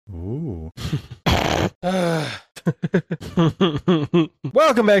Ooh.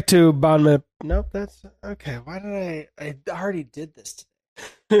 Welcome back to Bond Minute. Nope, that's okay. Why did I already did this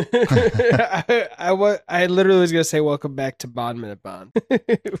today. I literally was gonna say welcome back to Bond Minute Bond.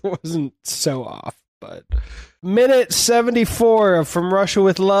 It wasn't so off, but minute 74 of From Russia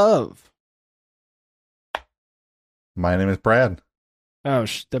with Love. My name is Brad. Oh,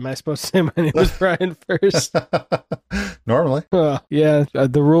 am I supposed to say my name is Brian first? Normally. Yeah,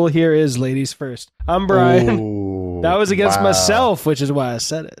 the rule here is ladies first. I'm Brian. Ooh, That was against wow. myself, which is why I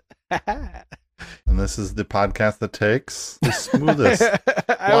said it. And this is the podcast that takes the smoothest,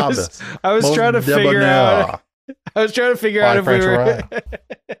 I was trying to figure out. I was trying to figure out if we were.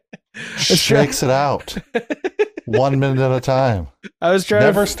 Shakes it out 1 minute at a time. I was trying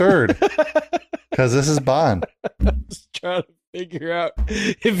never stirred because this is Bond. I was trying to figure out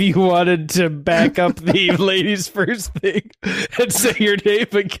if you wanted to back up the ladies first thing and say your name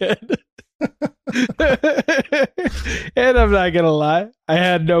again. And I'm not gonna lie, I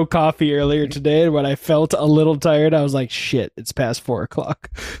had no coffee earlier today, and when I felt a little tired, I was like, shit, it's past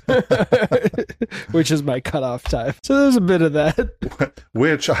 4:00, which is my cutoff time. So there's a bit of that,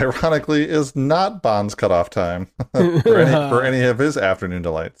 which ironically is not Bond's cutoff time for any of his afternoon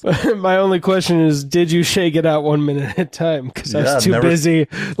delights. My only question is, did you shake it out 1 minute at a time? Because I was too busy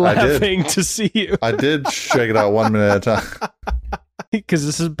laughing to see you. I did shake it out 1 minute at a time. Because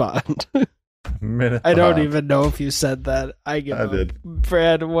this is Bond. I don't even know if you said that. I did.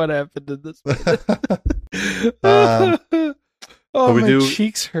 Brad, what happened to this? My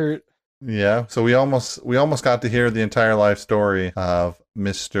cheeks hurt. Yeah, so we almost got to hear the entire life story of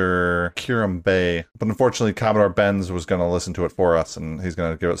Mr. Kiram Bay, but unfortunately Commodore Benz was going to listen to it for us, and he's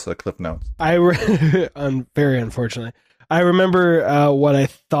going to give us the cliff notes. Very unfortunately. I remember what I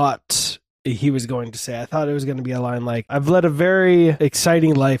thought he was going to say. I thought it was going to be a line like, I've led a very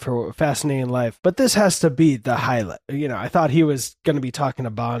exciting life or fascinating life, but this has to be the highlight. You know, I thought he was going to be talking to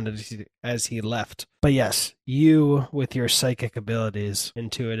Bond as he left. But yes, you, with your psychic abilities,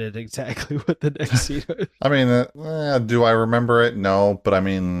 intuited exactly what the next scene was. I mean, do I remember it? No, but I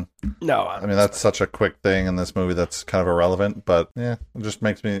mean... No. I mean, that's such a quick thing in this movie that's kind of irrelevant, but yeah, it just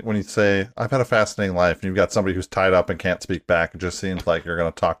makes me... When you say, I've had a fascinating life, and you've got somebody who's tied up and can't speak back, it just seems like you're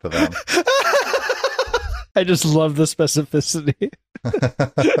going to talk to them. I just love the specificity.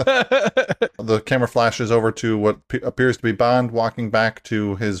 The camera flashes over to what appears to be Bond walking back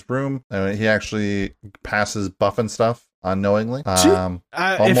to his room, and he actually passes Buff and stuff unknowingly.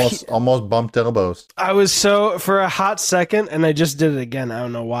 Almost bumped elbows. I was for a hot second, and I just did it again. I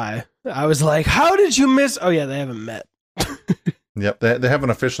don't know why. I was like, how did you miss? Oh yeah, they haven't met. Yep, they haven't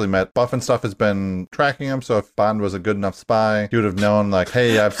officially met. Buff and stuff has been tracking him, so if Bond was a good enough spy, he would have known, like,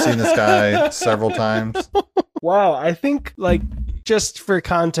 hey, I've seen this guy several times. Wow, I think, like, just for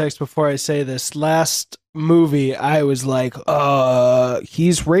context before I say this, last movie, I was like,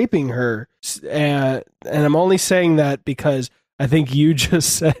 he's raping her. And I'm only saying that because I think you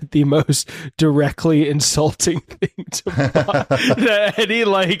just said the most directly insulting thing to Bond that any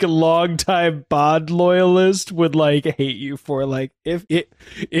like longtime Bond loyalist would like hate you for. Like, if it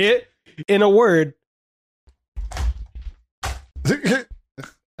in a word,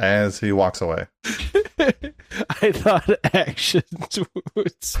 as he walks away. I thought actions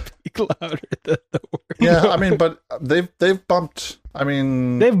would speak louder than the words. Yeah, I mean, but they've bumped. I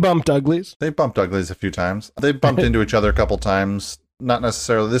mean, they've bumped uglies. They've bumped uglies a few times. They've bumped into each other a couple times. Not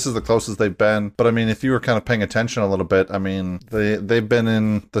necessarily, this is the closest they've been, but I mean, if you were kind of paying attention a little bit, I mean, they've been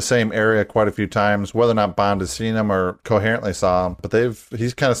in the same area quite a few times, whether or not Bond has seen him or coherently saw him, but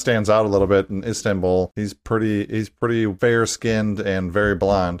he kind of stands out a little bit in Istanbul. He's pretty fair-skinned and very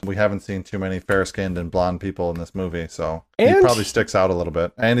blonde. We haven't seen too many fair-skinned and blonde people in this movie, so he probably sticks out a little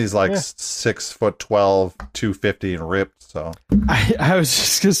bit. And he's like 6'12", 250 and ripped, so. I was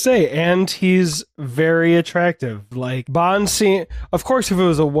just gonna say, and he's very attractive. Like, Bond of course, if it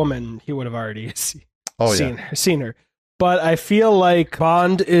was a woman, he would have already seen her. But I feel like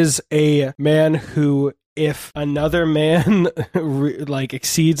Bond is a man who, if another man like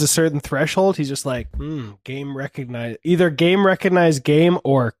exceeds a certain threshold, he's just like, game recognized, either game recognized game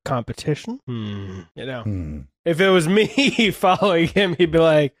or competition. You know, if it was me following him, he'd be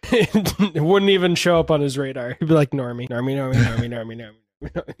like, it wouldn't even show up on his radar. He'd be like, Normie.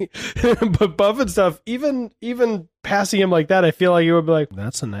 But Buff and stuff, even passing him like that, I feel like he would be like,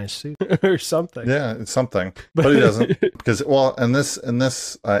 that's a nice suit or something. Yeah, it's something, but he doesn't, because in this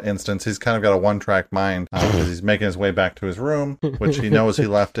instance, he's kind of got a one-track mind, because he's making his way back to his room, which he knows he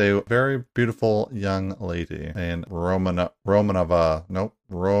left a very beautiful young lady named Romanova. Nope.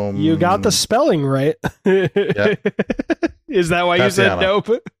 You got the spelling right. Yeah. Is that why Tatiana. You said nope?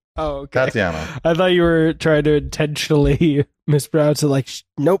 Oh, okay. Tatiana. I thought you were trying to intentionally mispronounce it. Like,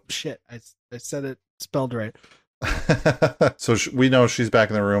 nope, shit. I said it spelled right. So we know she's back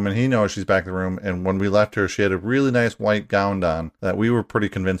in the room, and he knows she's back in the room. And when we left her, she had a really nice white gown on that we were pretty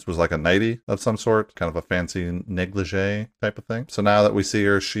convinced was like a nightie of some sort, kind of a fancy negligee type of thing. So now that we see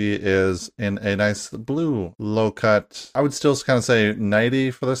her, she is in a nice blue low cut, I would still kind of say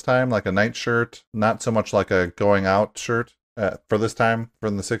nightie for this time, like a night shirt, not so much like a going out shirt. For this time,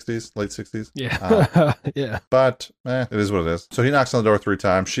 from the 60s, late 60s. Yeah. Yeah. But it is what it is. So he knocks on the door 3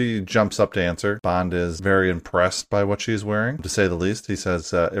 times. She jumps up to answer. Bond is very impressed by what she's wearing, to say the least. He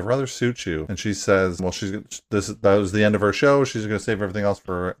says, it rather suits you. And she says, well, that was the end of her show. She's going to save everything else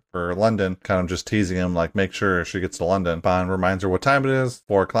for London. Kind of just teasing him, like, make sure she gets to London. Bond reminds her what time it is,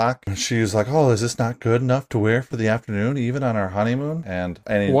 4 o'clock. And she's like, oh, is this not good enough to wear for the afternoon, even on our honeymoon? And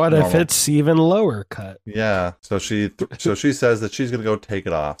what if it's even lower cut? Yeah. So she says that she's going to go take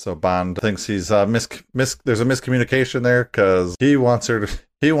it off. So Bond thinks he's there's a miscommunication there, because he wants her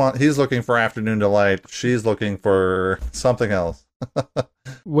to he's looking for afternoon delight. She's looking for something else.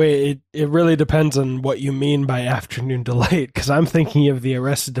 Wait, it really depends on what you mean by afternoon delight, because I'm thinking of the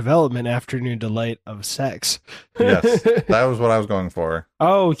Arrested Development afternoon delight of sex. Yes, that was what I was going for.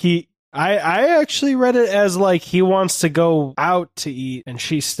 Oh, I actually read it as like he wants to go out to eat and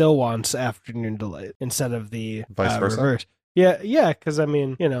she still wants afternoon delight instead of the vice versa. Reverse. Yeah, because I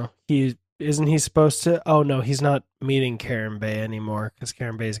mean, isn't he supposed to? Oh no, he's not meeting Karen Bay anymore because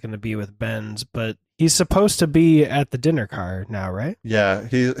Karen Bay is going to be with Benz, but he's supposed to be at the dinner car now, right? Yeah,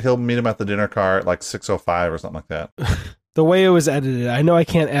 he'll meet him at the dinner car at like 6:05 or something like that. The way it was edited, I know I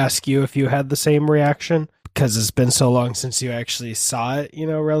can't ask you if you had the same reaction because it's been so long since you actually saw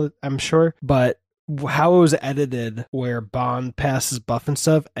it, I'm sure, but how it was edited where Bond passes Buff and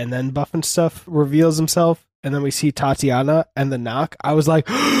Stuff and then Buff and Stuff reveals himself and then we see Tatiana and the knock, I was like,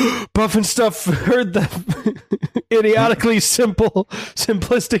 Buff and Stuff heard the idiotically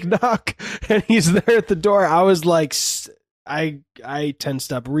simplistic knock and he's there at the door. I was like, I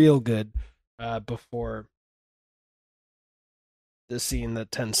tensed up real good before the scene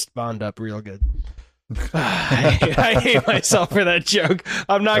that tensed Bond up real good. I hate myself for that joke.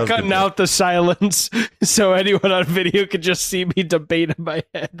 I'm not cutting out the silence so anyone on video could just see me debate in my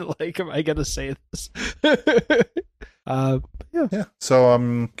head. Like, am I going to say this? Yeah.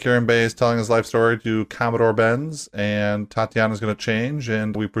 So Karen Bay is telling his life story to Commodore Benz, and Tatiana's going to change,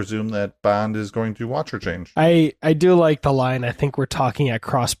 and we presume that Bond is going to watch her change. I do like the line, I think we're talking at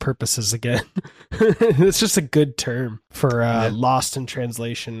cross purposes again. It's just a good term for lost in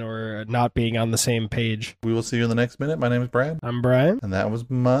translation or not being on the same page. We will see you in the next minute. My name is Brad. I'm Brian. And that was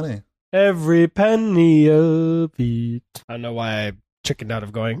Money. Every penny of it. I don't know why I chickened out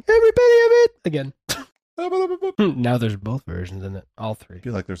of going, every penny of it again. Now there's both versions in it, all 3. I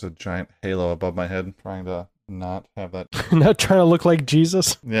feel like there's a giant halo above my head trying to not have that. Not trying to look like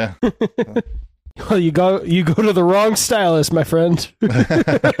Jesus. Yeah. Well, you go to the wrong stylist, my friend.